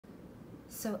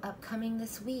So upcoming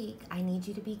this week, I need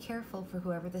you to be careful for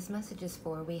whoever this message is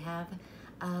for. We have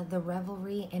the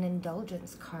revelry and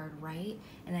indulgence card, right?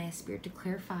 And I ask Spirit to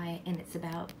clarify, and it's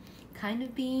about kind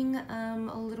of being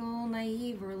a little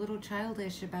naive or a little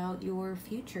childish about your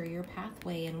future, your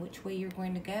pathway, and which way you're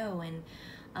going to go,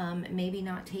 and maybe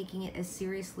not taking it as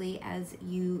seriously as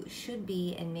you should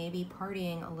be, and maybe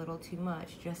partying a little too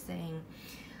much, just saying.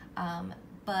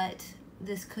 But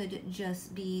this could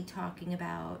just be talking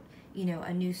about, you know,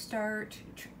 a new start.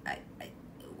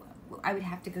 I would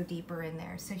have to go deeper in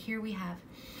there. So here we have,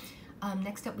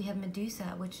 next up we have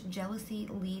Medusa, which jealousy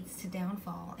leads to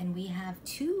downfall. And we have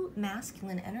two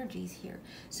masculine energies here.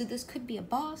 So this could be a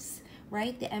boss,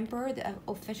 right? The emperor, the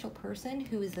official person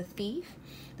who is a thief.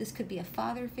 This could be a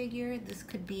father figure. This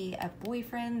could be a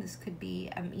boyfriend. This could be,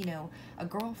 you know, a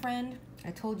girlfriend.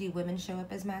 I told you women show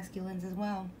up as masculines as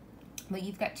well. But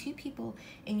you've got two people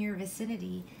in your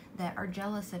vicinity that are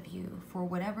jealous of you for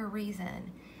whatever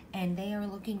reason, and they are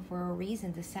looking for a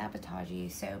reason to sabotage you.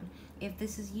 So if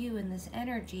this is you in this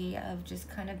energy of just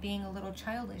kind of being a little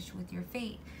childish with your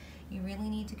fate, you really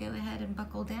need to go ahead and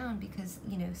buckle down, because,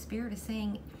 you know, Spirit is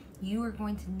saying you are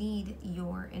going to need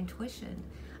your intuition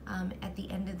at the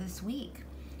end of this week,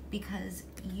 because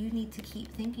you need to keep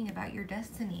thinking about your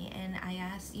destiny. And I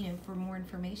asked, you know, for more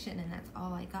information, and that's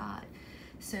all I got.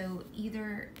 So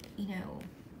either,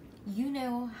 you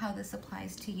know how this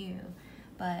applies to you,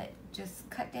 but just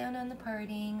cut down on the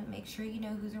partying, make sure you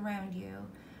know who's around you,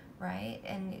 right?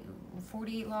 And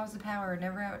 48 laws of power,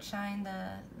 never outshine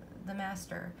the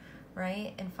master,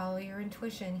 right? And follow your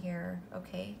intuition here,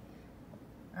 okay?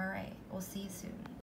 All right, we'll see you soon.